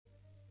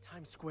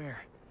Times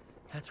Square.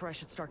 That's where I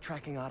should start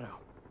tracking Otto.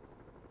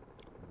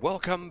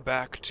 Welcome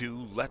back to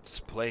Let's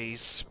Play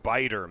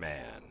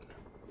Spider-Man.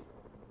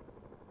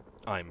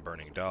 I'm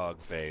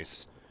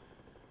BurningDogFace.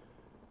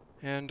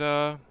 And,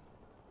 well,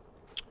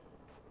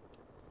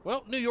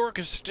 New York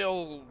is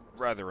still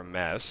rather a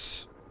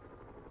mess.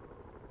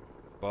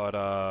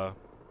 But,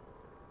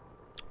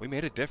 we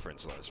made a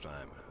difference last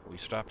time. We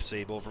stopped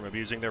Sable from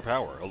abusing their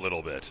power a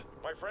little bit.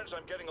 My friends,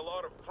 I'm getting a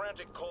lot of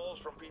frantic calls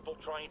from people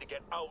trying to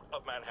get out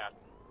of Manhattan.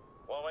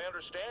 While I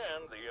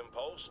understand the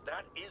impulse,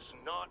 that is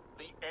not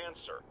the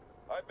answer.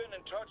 I've been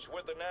in touch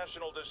with the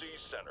National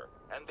Disease Center,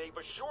 and they've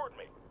assured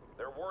me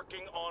they're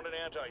working on an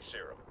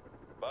anti-serum.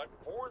 But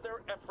for their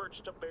efforts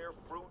to bear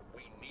fruit,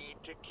 we need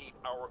to keep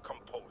our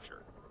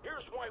composure.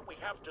 Here's why we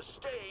have to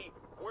stay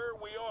where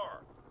we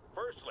are.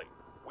 Firstly,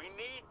 we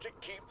need to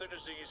keep the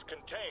disease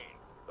contained.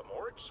 The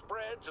more it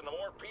spreads and the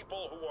more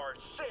people who are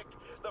sick,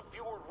 the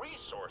fewer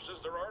resources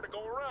there are to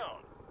go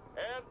around.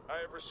 And I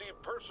have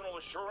received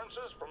personal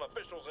assurances from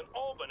officials in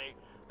Albany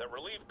that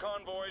relief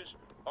convoys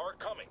are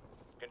coming,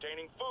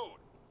 containing food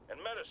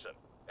and medicine.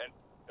 And,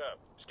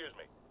 excuse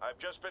me, I've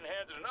just been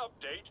handed an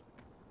update.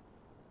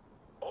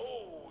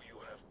 Oh,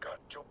 you have got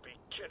to be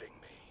kidding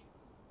me.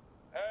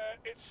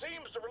 It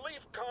seems the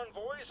relief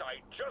convoys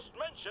I just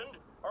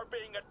mentioned are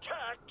being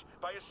attacked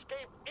by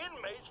escaped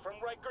inmates from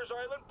Rikers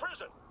Island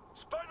Prison.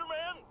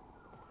 Spider-Man,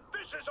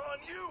 this is on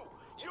you!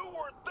 You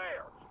were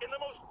there in the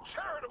most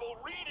charitable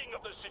reading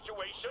of the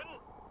situation.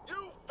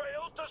 You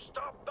failed to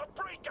stop the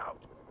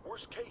breakout.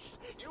 Worst case,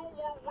 you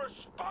were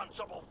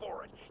responsible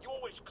for it. You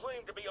always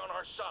claimed to be on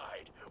our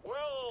side.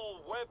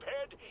 Well,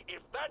 Webhead,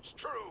 if that's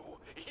true,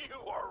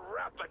 you are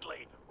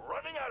rapidly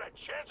running out of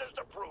chances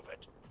to prove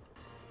it.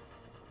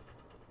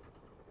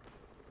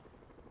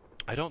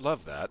 I don't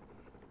love that.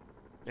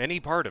 Any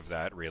part of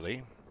that,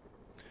 really.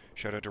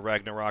 Shout out to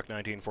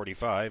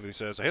Ragnarok1945, who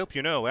says, I hope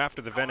you know,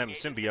 after the Venom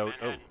symbiote...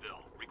 Oh.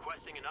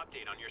 Requesting an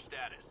update on your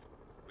status.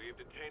 We have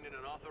detained an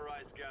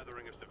unauthorized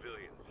gathering of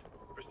civilians.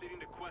 Proceeding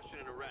to question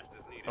and arrest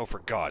as needed. Oh, for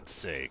God's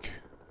sake.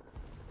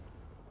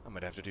 I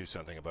might have to do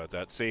something about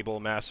that. Sable,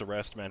 mass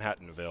arrest,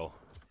 Manhattanville.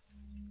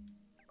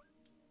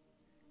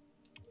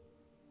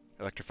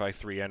 Electrify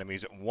 3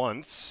 enemies at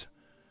once,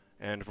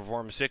 and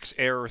perform 6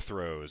 air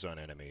throws on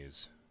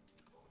enemies.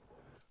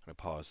 I'm going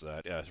to pause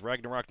that. Yes,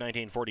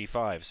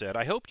 Ragnarok1945 said,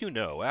 I hope you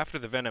know, after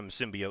the Venom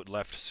symbiote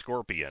left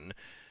Scorpion,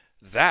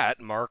 that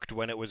marked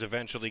when it was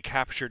eventually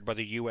captured by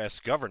the U.S.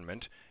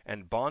 government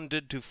and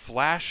bonded to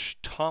Flash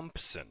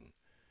Thompson,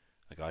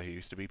 the guy who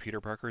used to be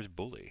Peter Parker's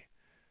bully.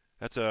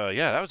 That's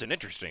yeah, that was an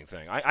interesting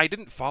thing. I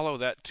didn't follow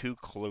that too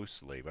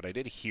closely, but I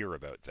did hear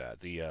about that.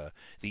 The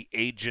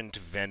Agent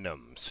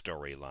Venom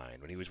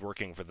storyline, when he was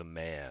working for the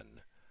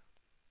Man.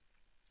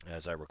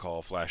 As I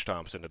recall, Flash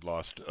Thompson had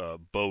lost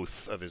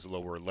both of his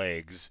lower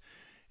legs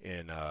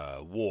in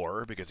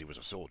war because he was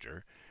a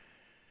soldier.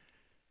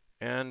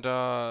 And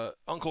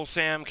Uncle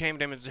Sam came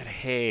to him and said,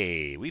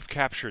 hey, we've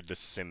captured the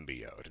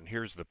symbiote, and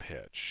here's the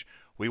pitch.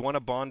 We want to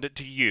bond it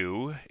to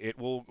you. It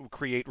will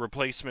create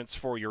replacements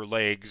for your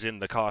legs in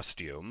the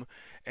costume,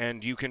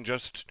 and you can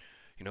just,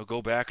 you know,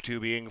 go back to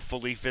being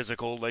fully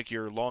physical like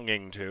you're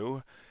longing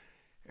to,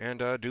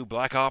 and do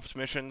Black Ops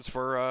missions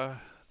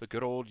for the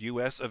good old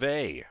US of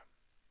A.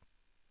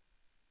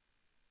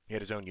 He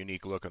had his own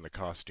unique look on the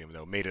costume,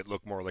 though. Made it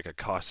look more like a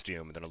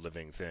costume than a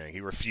living thing. He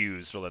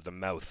refused to let the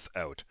mouth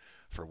out,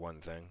 for one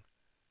thing.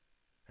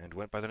 And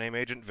went by the name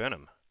Agent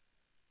Venom.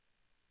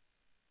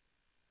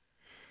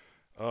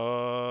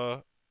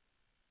 Oh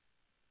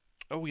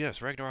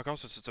yes, Ragnarok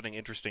also said something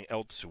interesting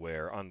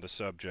elsewhere on the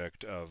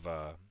subject of,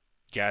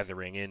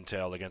 gathering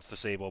intel against the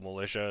Sable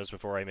militias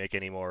before I make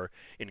any more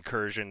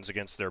incursions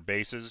against their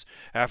bases.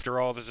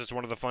 After all, this is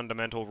one of the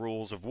fundamental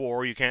rules of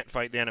war. You can't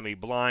fight the enemy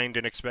blind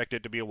and expect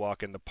it to be a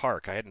walk in the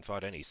park. I hadn't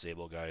fought any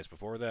Sable guys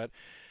before that,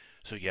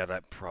 so yeah,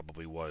 that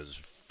probably was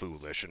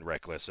foolish and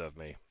reckless of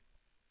me.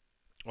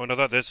 Oh, and I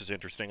thought this is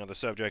interesting on the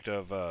subject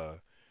of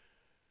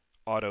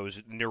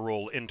Otto's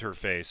neural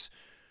interface.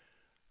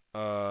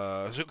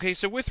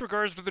 So with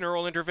regards to the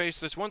neural interface,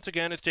 this once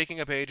again is taking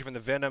a page from the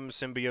Venom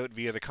symbiote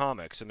via the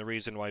comics, and the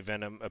reason why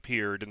Venom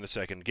appeared in the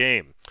second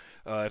game.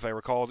 If I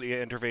recall, the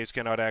interface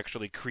cannot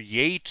actually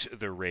create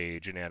the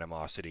rage and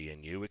animosity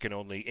in you, it can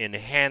only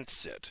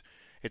enhance it.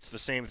 It's the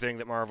same thing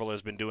that Marvel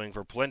has been doing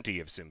for plenty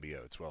of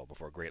symbiotes, well,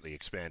 before greatly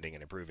expanding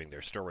and improving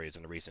their stories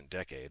in the recent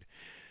decade.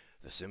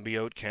 The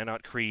symbiote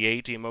cannot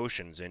create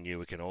emotions in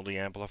you, it can only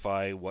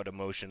amplify what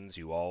emotions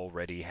you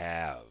already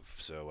have.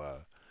 So,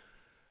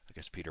 I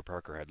guess Peter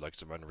Parker had, like,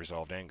 some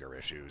unresolved anger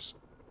issues.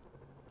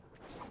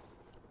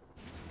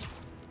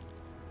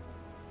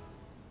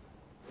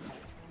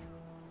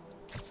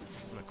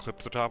 I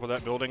clipped the top of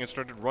that building and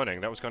started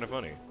running. That was kind of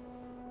funny.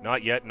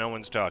 Not yet, no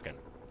one's talking.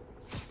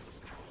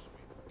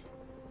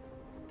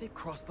 They've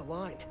crossed the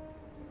line.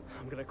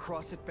 I'm gonna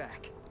cross it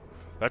back.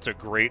 That's a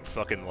great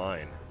fucking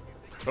line.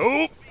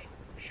 Oh!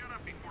 Shut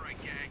up before I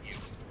gag you.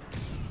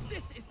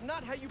 This is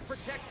not how you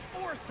protect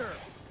or serve.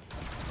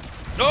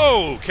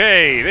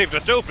 Okay, they've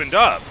just opened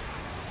up.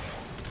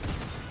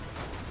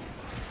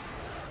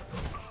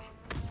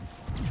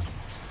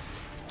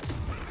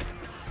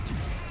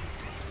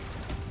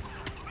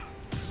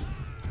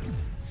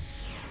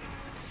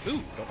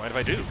 Ooh, don't mind if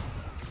I do.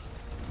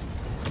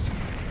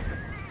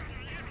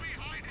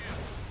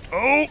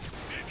 Oh!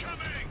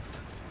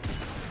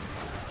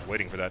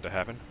 Waiting for that to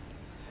happen.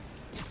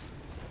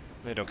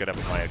 They don't get up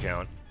with my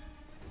account.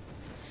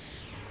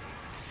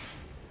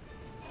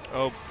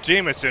 Oh,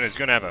 Jameson is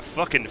gonna have a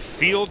fucking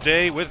field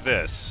day with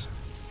this.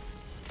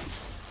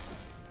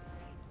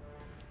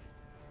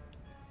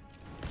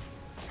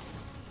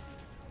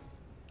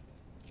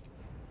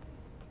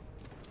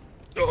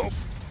 Oh!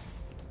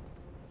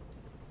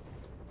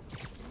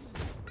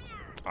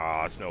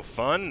 Ah, it's no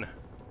fun.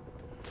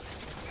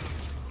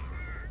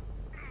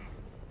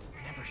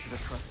 Never should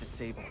have trusted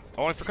Sable.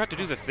 Oh, I forgot to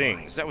do the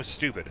things. That was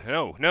stupid.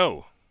 No,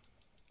 no.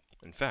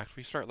 In fact,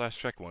 restart last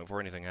checkpoint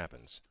before anything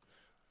happens.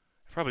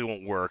 Probably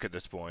won't work at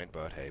this point,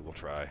 but hey, we'll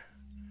try.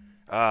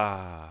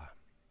 Ah.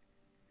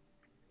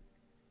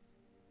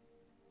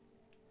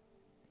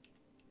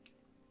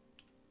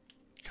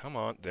 Come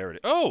on, there it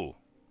is. Oh!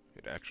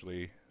 It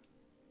actually...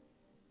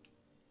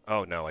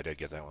 Oh, no, I did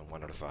get that one.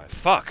 1 out of 5.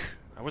 Fuck!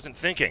 I wasn't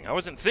thinking. I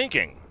wasn't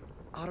thinking!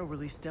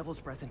 Auto-release Devil's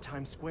Breath in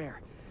Times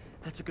Square.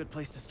 That's a good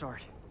place to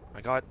start.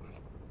 I got...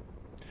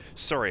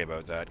 Sorry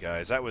about that,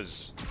 guys. That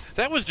was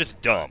just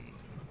dumb.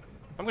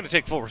 I'm going to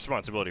take full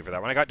responsibility for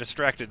that. When I got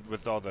distracted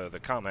with all the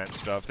comment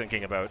stuff,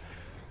 thinking about,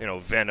 you know,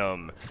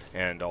 Venom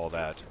and all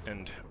that,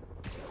 and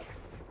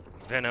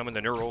Venom and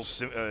the neural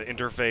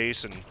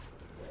interface, and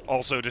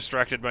also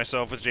distracted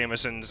myself with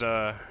Jameson's,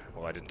 well,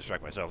 I didn't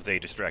distract myself, they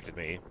distracted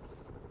me.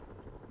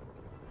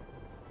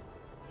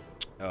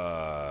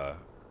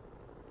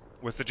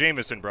 With the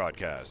Jameson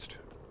broadcast.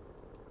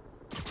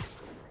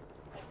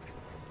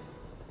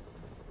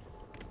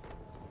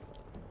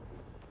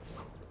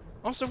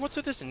 Also, what's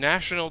with this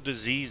National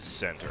Disease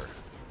Center?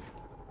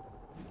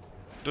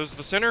 Does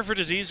the Center for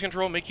Disease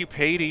Control make you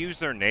pay to use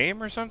their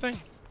name or something?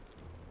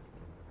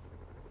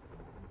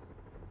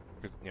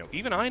 Because, you know,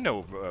 even I know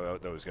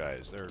about those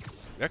guys. They're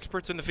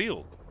experts in the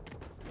field.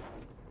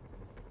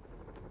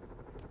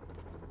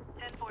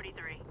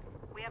 1043.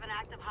 We have an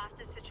active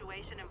hostage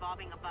situation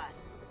involving a bus.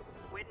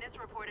 Witness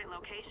reported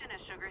location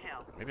as Sugar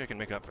Hill. Maybe I can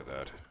make up for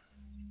that.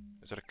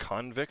 Is that a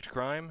convict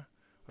crime?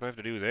 What do I have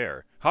to do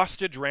there?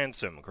 Hostage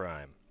ransom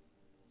crime.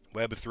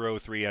 Web throw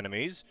 3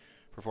 enemies.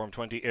 Perform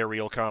 20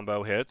 aerial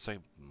combo hits. I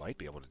might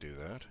be able to do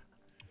that.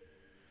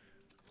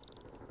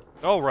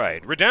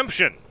 Alright,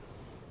 redemption!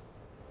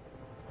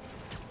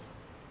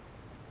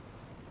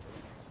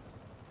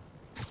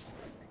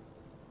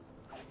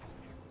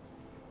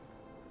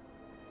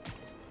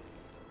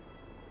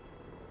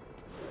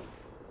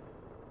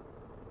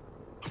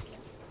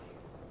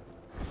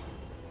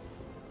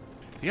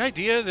 The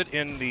idea that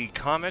in the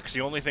comics the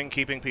only thing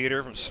keeping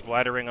Peter from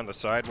splattering on the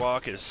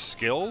sidewalk is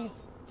skill?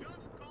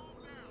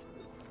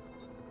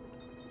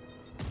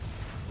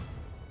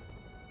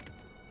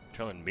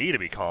 Telling me to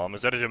be calm,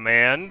 is that a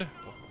demand?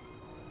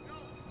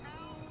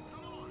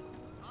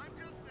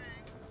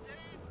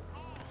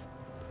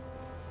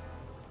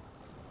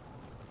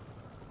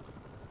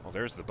 Well,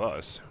 there's the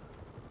bus.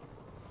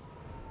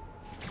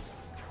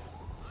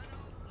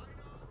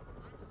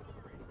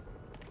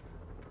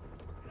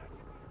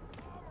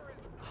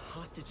 A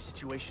hostage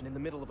situation in the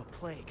middle of a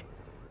plague.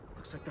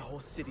 Looks like the whole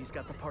city's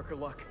got the Parker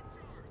luck.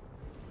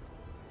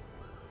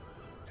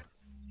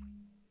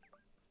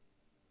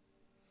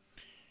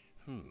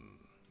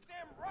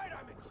 Damn right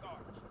I'm in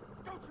charge.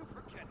 Don't you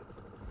forget it.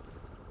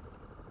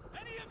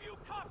 Any of you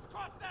cops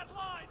cross that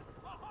line,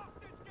 a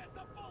hostage gets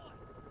a bullet.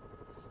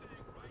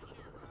 Staying right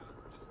here, man.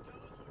 Just tell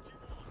us what you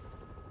want.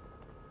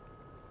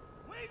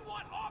 We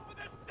want off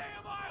of this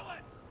damn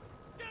island.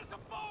 Get us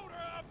a boat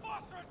or a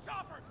bus or a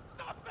chopper,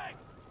 something.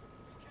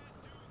 We can't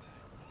do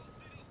that. Whole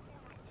city's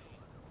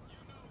quarantined.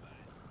 You know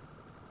that.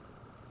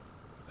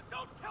 But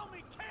don't tell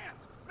me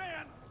can't,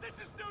 man. This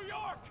is New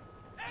York.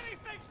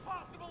 Anything's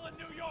possible in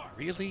New York.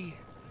 Really?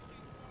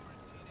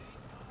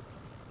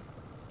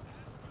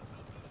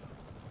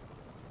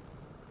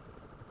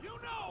 You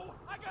know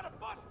I got a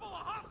bus full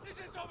of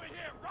hostages over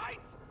here, right?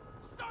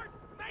 Start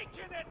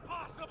making it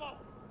possible.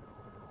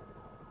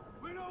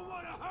 We don't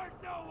want to hurt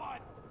no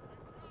one.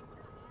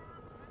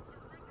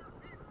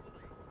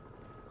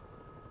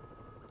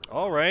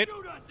 All right.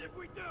 Shoot us if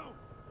we do.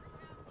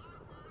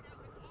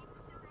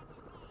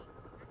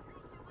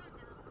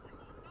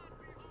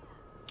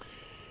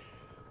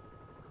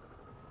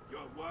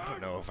 I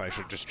don't know if I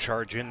should just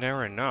charge in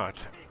there or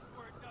not.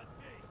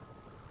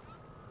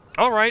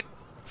 Alright,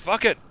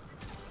 fuck it.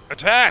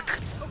 Attack!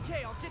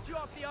 Okay, I'll get you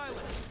off the island.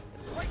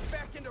 Right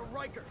back into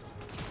Rikers.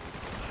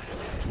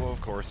 Well,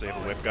 of course, they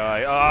have a whip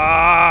guy.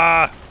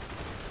 Ah!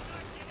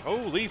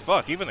 Holy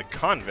fuck, even the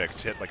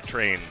convicts hit like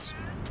trains.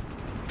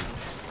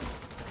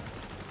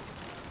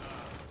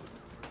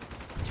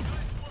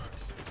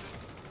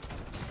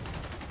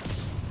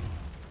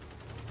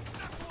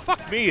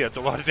 Fuck me, that's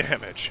a lot of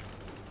damage.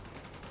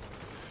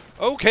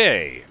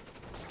 Okay.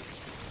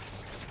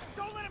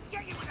 Don't let him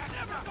get you with that.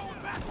 Never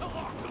going back to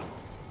Largo.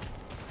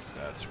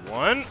 That's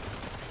one.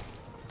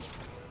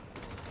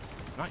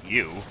 Not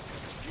you.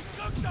 You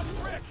took the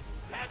brick.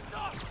 Heads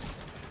up.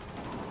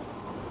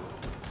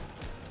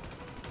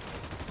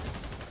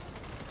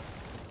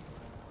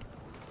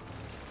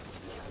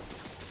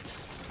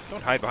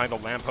 Don't hide behind the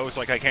lamppost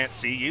like I can't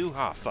see you.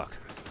 Ah, fuck.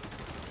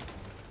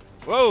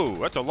 Whoa,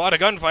 that's a lot of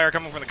gunfire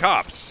coming from the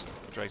cops.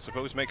 Which I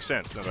suppose makes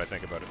sense now that I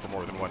think about it for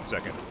more than 1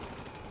 second.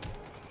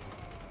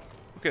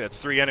 Okay, that's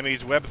 3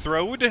 enemies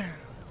web-throwed.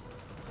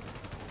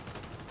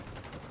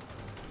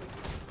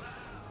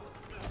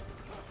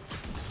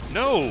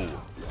 No!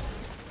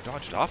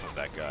 Dodged off of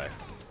that guy.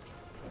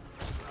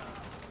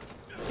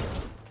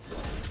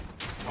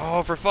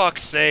 Oh, for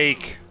fuck's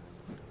sake!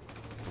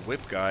 The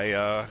whip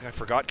guy, I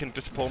forgot, can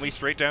just pull me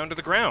straight down to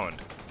the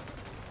ground.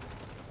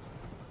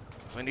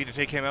 So I need to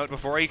take him out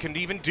before I can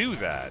even do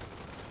that.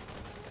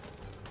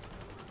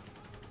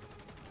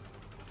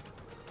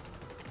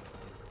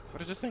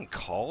 What is this thing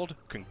called?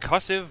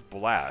 Concussive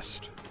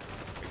Blast.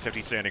 Except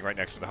he's standing right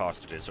next to the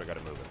hostages, so I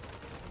gotta move him.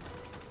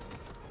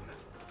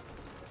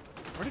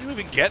 Where did you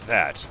even get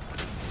that?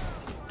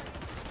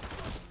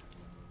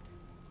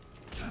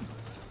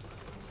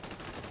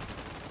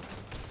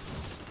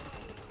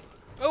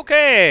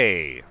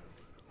 Okay!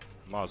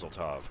 Mazel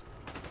tov.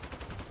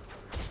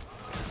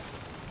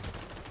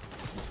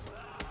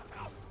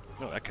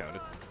 No, that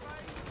counted.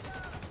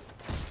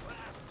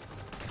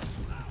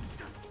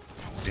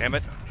 Damn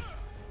it.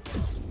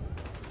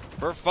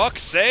 For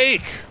fuck's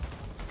sake!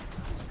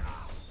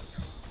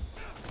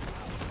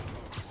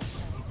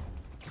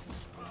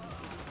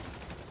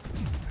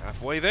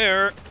 Halfway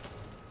there.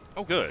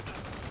 Oh, good.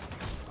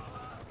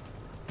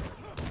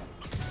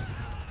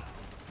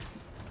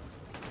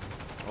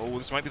 Oh,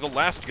 this might be the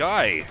last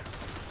guy.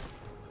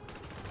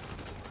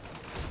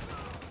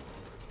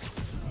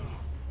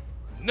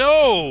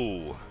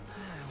 No!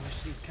 I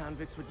wish these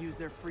convicts would use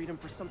their freedom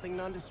for something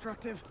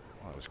non-destructive.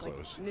 Oh, that was Like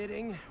close.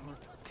 knitting or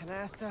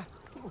canasta.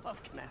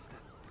 Love canasta.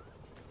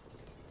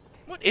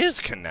 What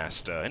is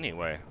canasta,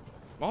 anyway?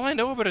 All I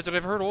know about it is that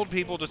I've heard old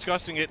people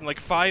discussing it in like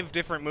 5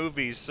 different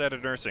movies set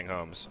at nursing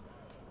homes.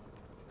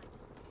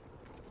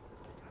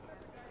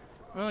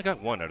 Well, I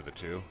got 1 out of the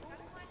 2.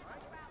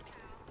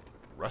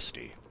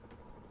 Rusty.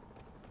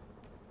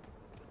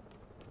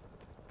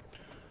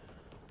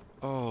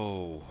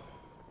 Oh.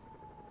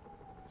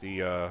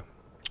 The,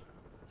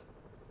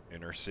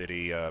 inner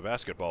city,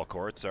 basketball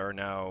courts are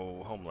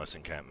now homeless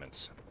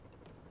encampments.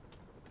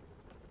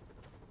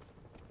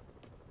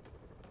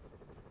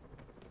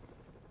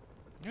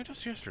 Yeah,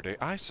 just yesterday,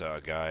 I saw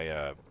a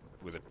guy,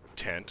 with a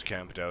tent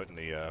camped out in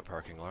the,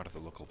 parking lot of the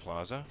local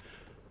plaza.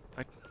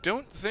 I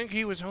don't think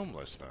he was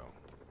homeless, though.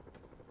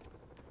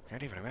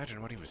 Can't even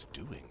imagine what he was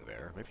doing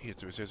there. Maybe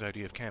it was his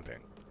idea of camping.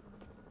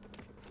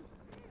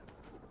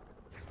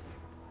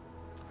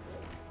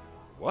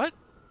 What?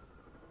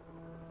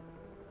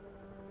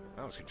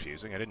 That was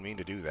confusing. I didn't mean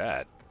to do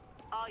that.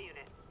 All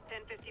units,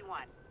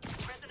 1051.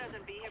 Prisoners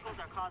and vehicles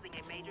are causing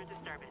a major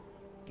disturbance.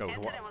 Oh,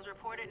 Incident was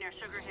reported near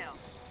Sugar Hill.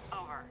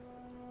 Over.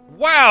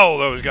 wow,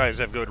 those guys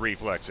have good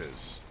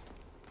reflexes.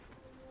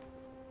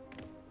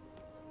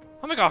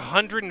 I'm like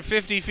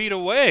 150 feet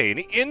away, and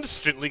he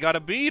instantly got a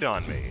bead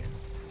on me.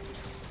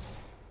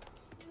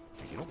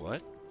 You know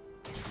what?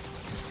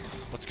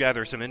 Let's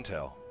gather some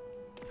intel.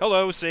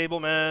 Hello, Sable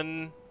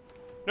man.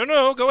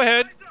 No, go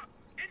ahead.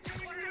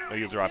 Oh,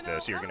 you drop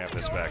this. You're gonna have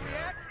this back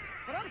now.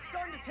 But I'm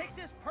starting to take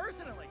this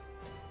personally.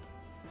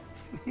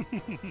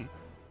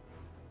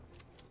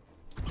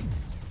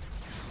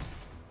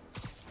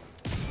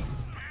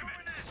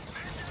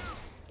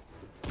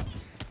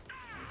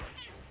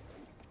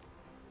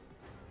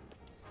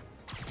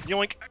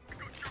 Yoink.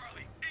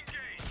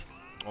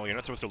 Oh, you're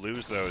not supposed to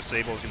lose, though.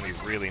 Sable's gonna be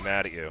really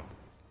mad at you.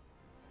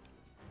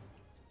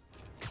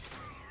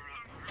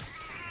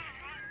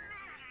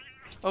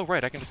 Oh,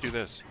 right, I can just do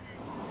this.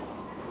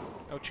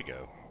 Out you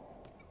go.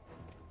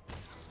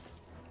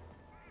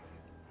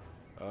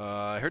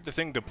 I heard the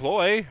thing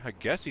deploy. I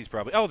guess he's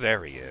probably... Oh,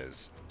 there he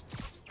is.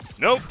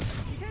 Nope!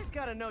 You guys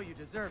gotta know you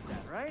deserve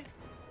that, right?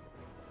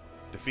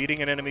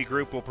 Defeating an enemy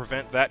group will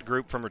prevent that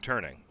group from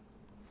returning.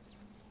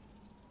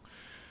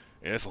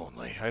 If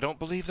only. I don't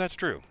believe that's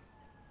true.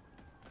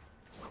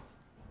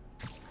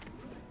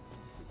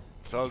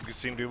 Thugs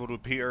seem to be able to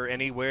appear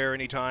anywhere,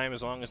 anytime,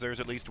 as long as there's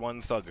at least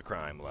one thug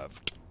crime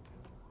left.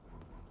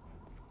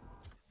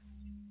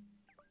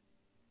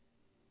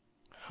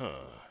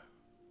 Huh.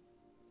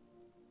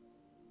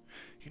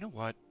 You know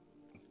what?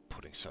 I'm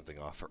putting something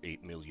off for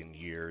 8 million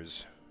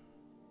years.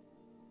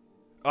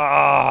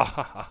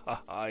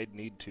 Ah! I'd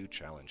need 2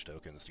 challenge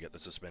tokens to get the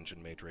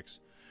suspension matrix.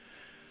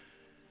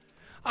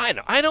 I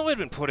know I've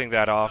been putting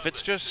that off.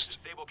 It's just...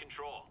 Stable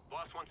control.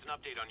 Boss wants an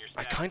update on your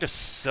I status. kinda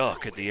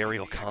suck at the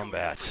aerial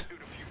combat. I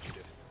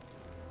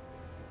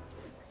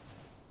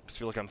just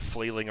feel like I'm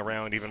flailing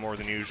around even more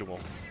than usual.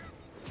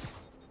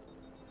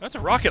 That's a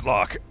rocket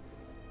lock! Is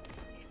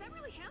that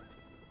really him?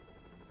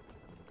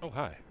 Oh,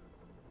 hi.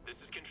 This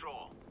is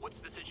control. What's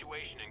the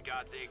situation in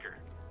God's Acre?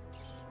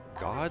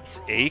 God's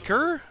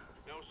Acre?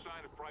 No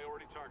sign of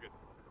priority target.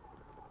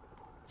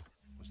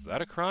 Was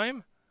that a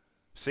crime?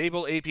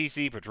 Sable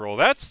APC patrol.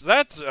 That's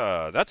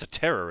a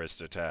terrorist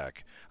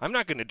attack. I'm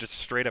not gonna just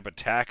straight up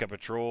attack a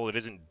patrol that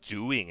isn't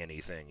doing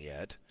anything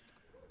yet.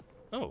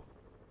 Oh,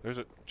 there's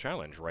a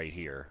challenge right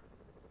here.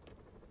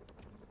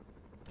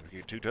 You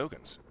get 2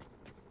 tokens.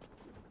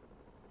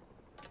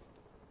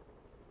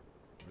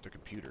 Where'd the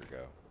computer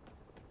go?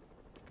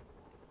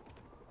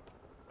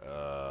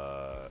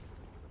 Oh,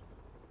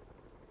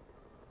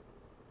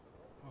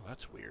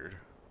 that's weird.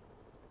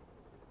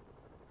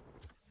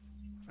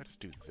 If I just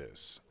do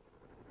this.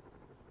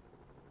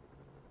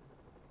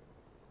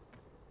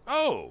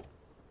 Oh!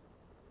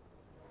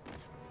 You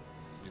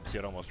can see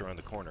it almost around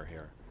the corner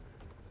here.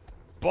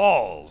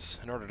 Balls!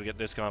 In order to get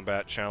this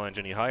combat challenge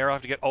any higher, I'll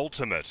have to get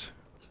ultimate.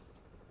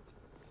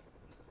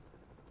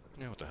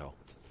 Yeah, what the hell?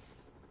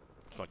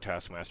 It's like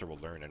Taskmaster will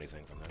learn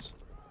anything from this.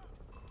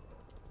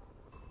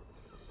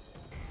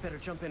 Better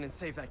jump in and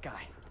save that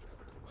guy.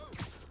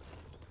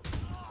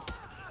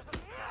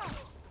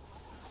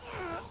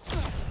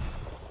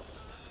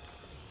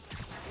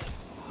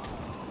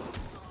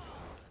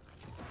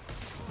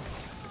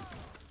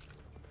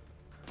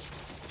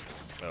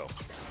 Oh.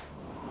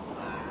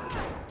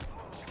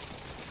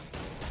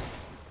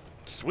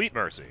 Sweet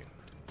mercy.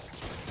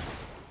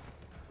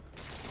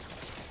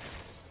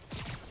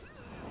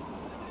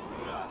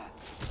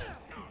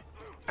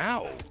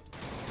 Ow.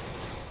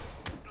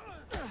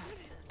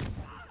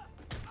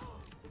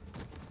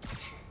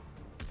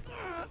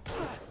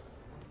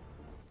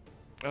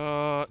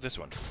 This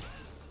one.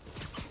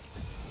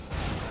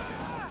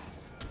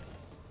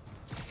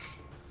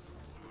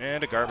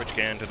 And a garbage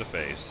can to the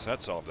face.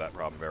 That solved that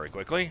problem very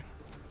quickly.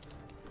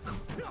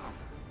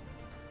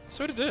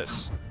 So did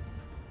this.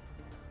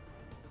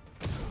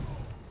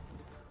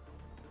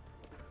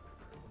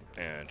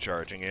 And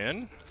charging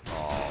in.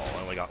 Oh,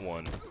 I only got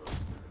one.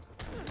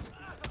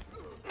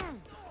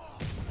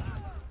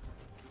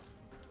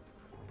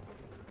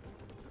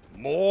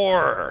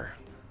 More!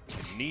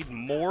 Need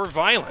more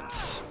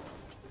violence.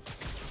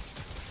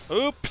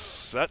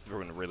 Oops! That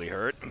one really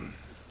hurt.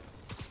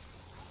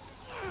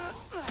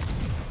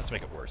 Let's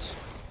make it worse.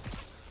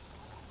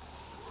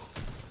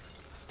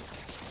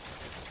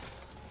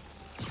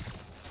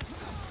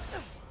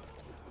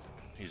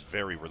 He's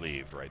very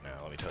relieved right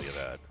now, let me tell you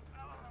that.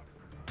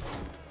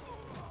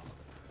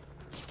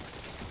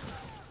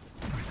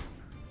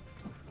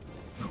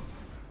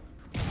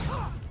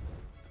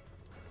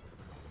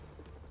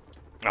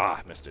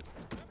 Ah, missed it.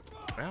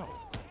 Ow.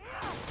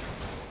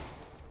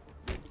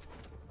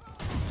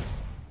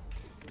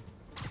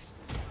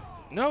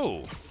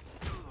 No!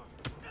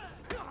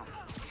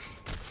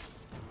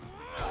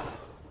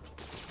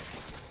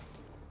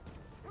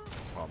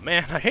 Oh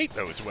man, I hate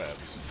those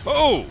webs.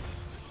 Oh!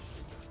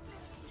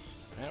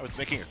 I was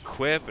making a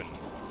quip and...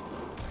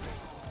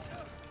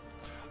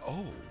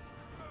 Oh.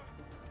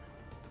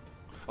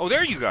 Oh,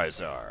 there you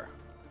guys are.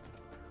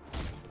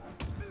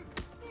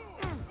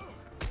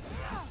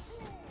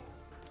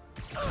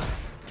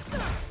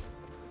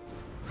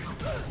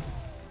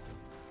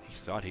 He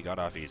thought he got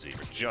off easy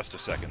for just a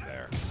second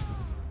there.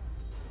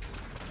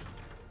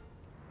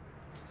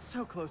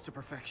 So close to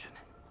perfection.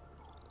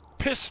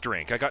 Piss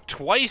drink. I got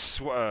twice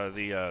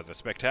the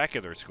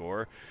spectacular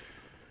score.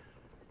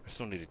 I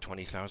still needed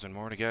 20,000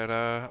 more to get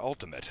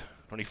ultimate.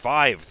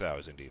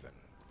 25,000 even.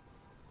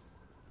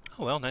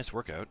 Oh well, nice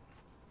workout.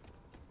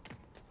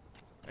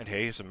 And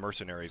hey, some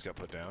mercenaries got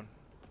put down.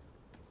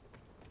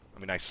 I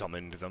mean, I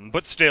summoned them,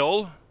 but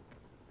still.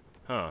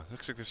 Huh?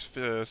 Looks like this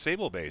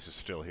Sable base is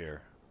still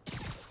here.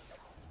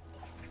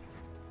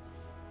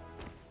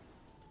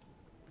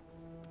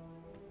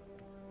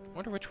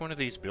 Wonder which one of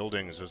these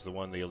buildings was the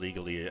one they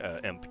illegally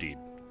emptied.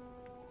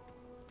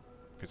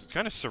 Because it's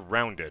kind of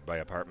surrounded by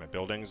apartment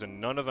buildings,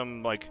 and none of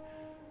them, like,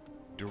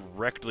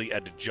 directly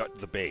adjut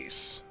the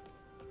base.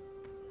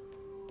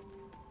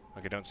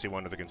 Like, I don't see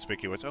one of the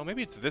conspicuous... Oh,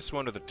 maybe it's this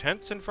one with the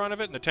tents in front of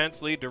it, and the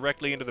tents lead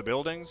directly into the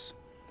buildings?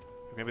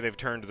 Maybe they've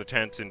turned the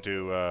tents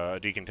into a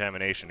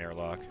decontamination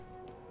airlock.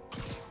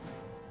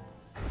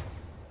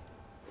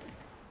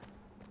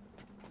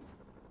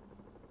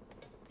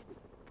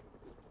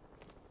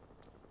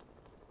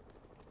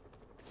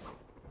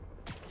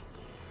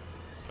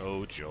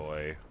 Oh,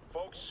 joy.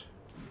 Folks,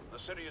 the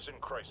city is in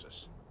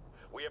crisis.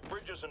 We have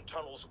bridges and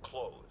tunnels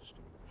closed.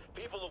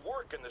 People who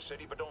work in the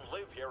city but don't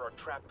live here are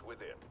trapped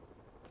within.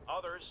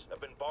 Others have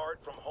been barred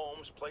from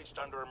homes, placed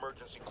under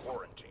emergency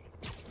quarantine.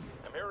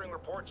 I'm hearing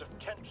reports of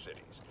tent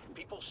cities,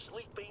 people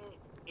sleeping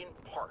in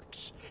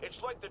parks.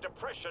 It's like the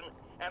Depression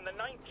and the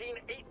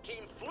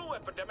 1918 flu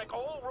epidemic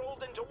all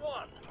rolled into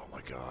one. Oh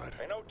my god.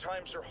 I know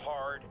times are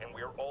hard and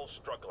we're all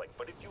struggling,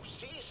 but if you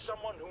see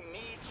someone who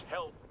needs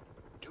help,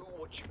 do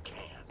what you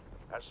can.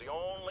 That's the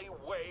only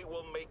way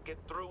we'll make it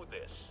through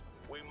this.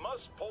 We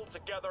must pull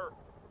together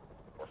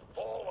or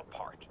fall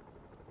apart.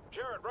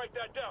 Jared, write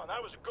that down.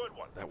 That was a good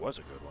one. That was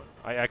a good one.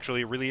 I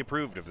actually really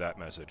approved of that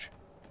message.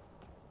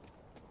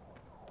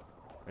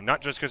 And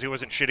not just because he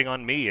wasn't shitting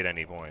on me at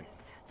any point.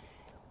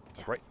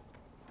 Right.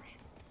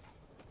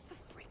 It's the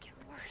freaking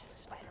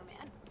worst,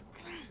 Spider-Man.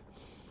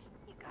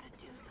 You gotta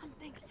do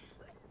something.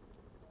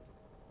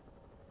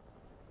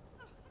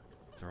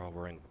 They're all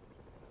wearing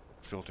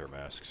filter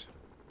masks.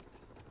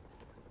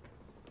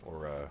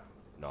 Or,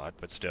 not,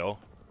 but still.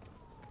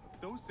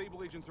 Those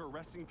Sable agents are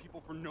arresting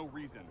people for no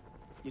reason.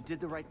 You did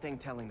the right thing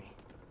telling me.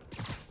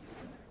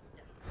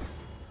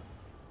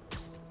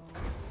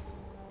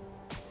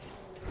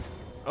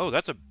 Oh,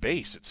 that's a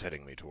base it's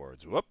heading me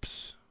towards.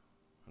 Whoops.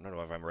 I don't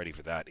know if I'm ready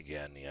for that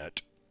again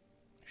yet.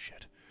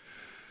 Shit.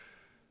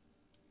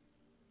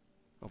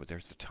 Oh, but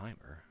there's the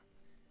timer.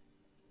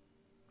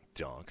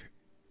 Donk.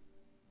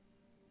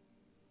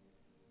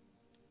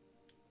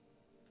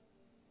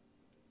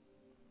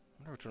 I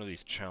wonder which one of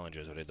these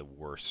challenges I did the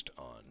worst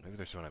on. Maybe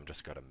there's one I've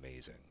just got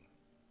amazing.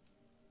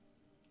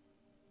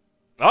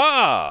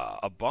 Ah!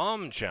 A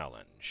bomb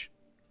challenge.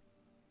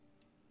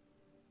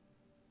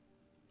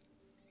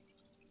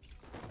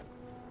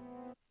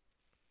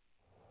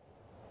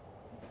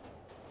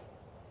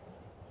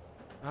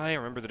 I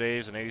remember the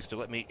days when they used to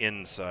let me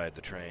inside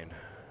the train.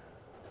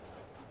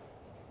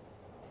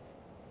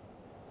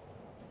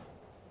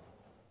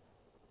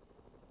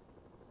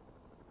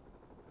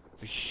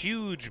 The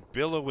huge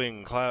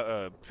billowing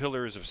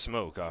pillars of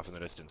smoke off in the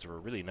distance were a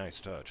really nice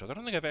touch. I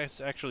don't think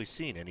I've actually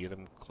seen any of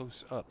them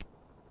close up.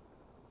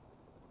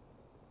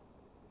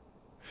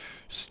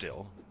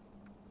 Still.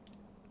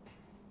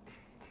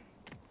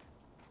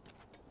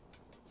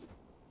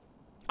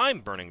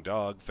 I'm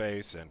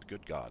BurningDogFace, and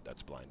good God,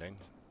 that's blinding.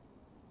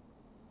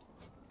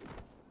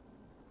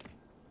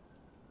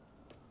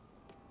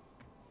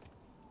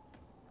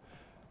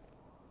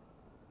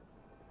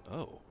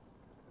 Oh.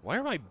 Why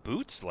are my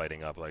boots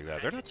lighting up like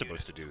that? They're not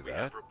supposed to do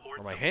that.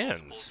 Or my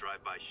hands.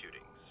 Drive-by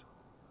shootings.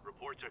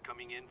 Reports are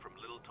coming in from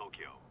Little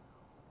Tokyo.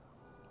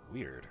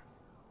 Weird.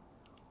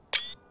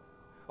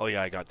 Oh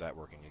yeah, I got that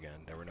working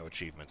again. There were no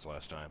achievements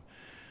last time.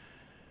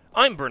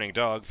 I'm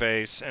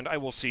BurningDogFace, and I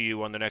will see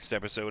you on the next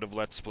episode of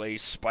Let's Play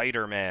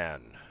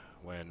Spider-Man,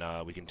 when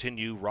we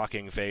continue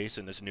rocking face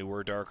in this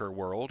newer, darker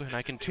world, and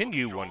I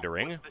continue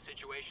wondering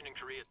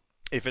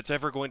if it's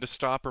ever going to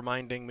stop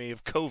reminding me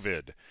of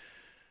COVID.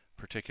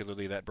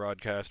 Particularly that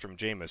broadcast from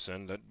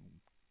Jameson that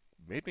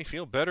made me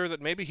feel better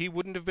that maybe he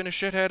wouldn't have been a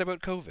shithead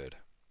about COVID.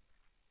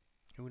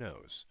 Who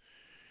knows?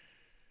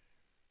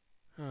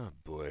 Oh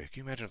boy,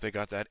 can you imagine if they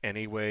got that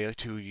anyway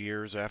 2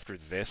 years after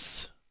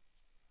this?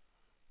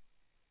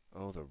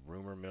 Oh, the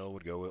rumor mill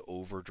would go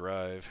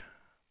overdrive.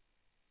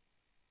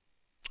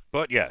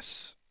 But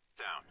yes.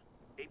 Down.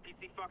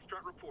 APC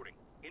Foxtrot reporting.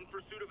 In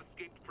pursuit of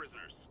escaped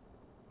prisoners.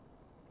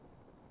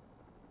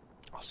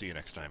 I'll see you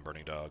next time,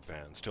 Burning Dog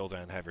fans. Till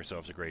then, have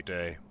yourselves a great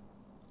day.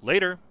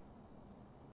 Later!